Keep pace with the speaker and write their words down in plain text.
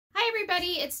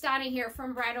everybody, it's Donna here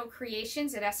from Bridal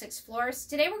Creations at Essex Florist.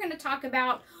 Today we're going to talk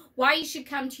about why you should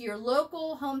come to your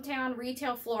local hometown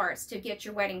retail florist to get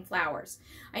your wedding flowers.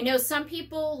 I know some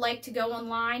people like to go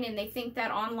online and they think that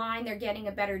online they're getting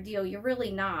a better deal. You're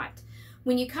really not.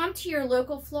 When you come to your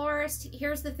local florist,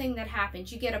 here's the thing that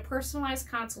happens. You get a personalized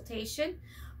consultation.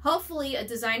 Hopefully a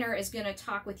designer is going to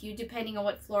talk with you depending on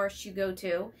what florist you go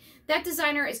to. That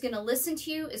designer is going to listen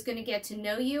to you, is going to get to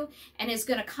know you, and is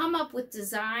going to come up with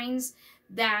designs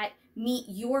that meet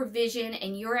your vision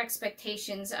and your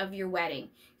expectations of your wedding.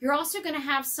 You're also going to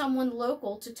have someone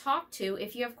local to talk to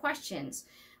if you have questions,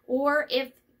 or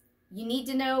if you need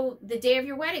to know the day of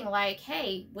your wedding, like,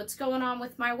 hey, what's going on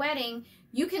with my wedding?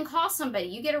 You can call somebody.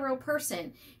 You get a real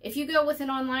person. If you go with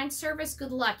an online service,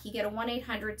 good luck. You get a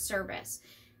 1-800 service.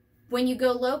 When you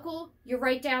go local, you're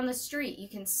right down the street. You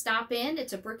can stop in.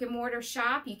 It's a brick and mortar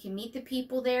shop. You can meet the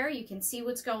people there. You can see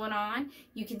what's going on.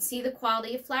 You can see the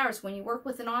quality of flowers. When you work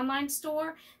with an online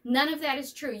store, none of that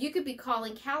is true. You could be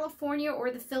calling California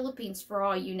or the Philippines for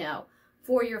all you know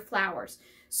for your flowers.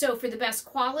 So for the best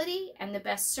quality and the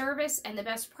best service and the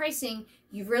best pricing,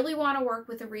 you really want to work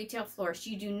with a retail florist.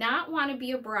 You do not want to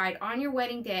be a bride on your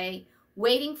wedding day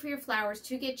waiting for your flowers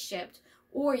to get shipped.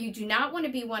 Or you do not want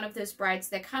to be one of those brides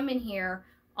that come in here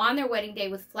on their wedding day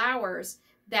with flowers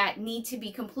that need to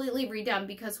be completely redone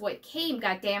because what came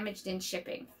got damaged in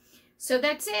shipping. So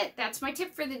that's it. That's my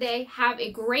tip for the day. Have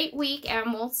a great week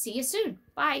and we'll see you soon.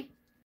 Bye.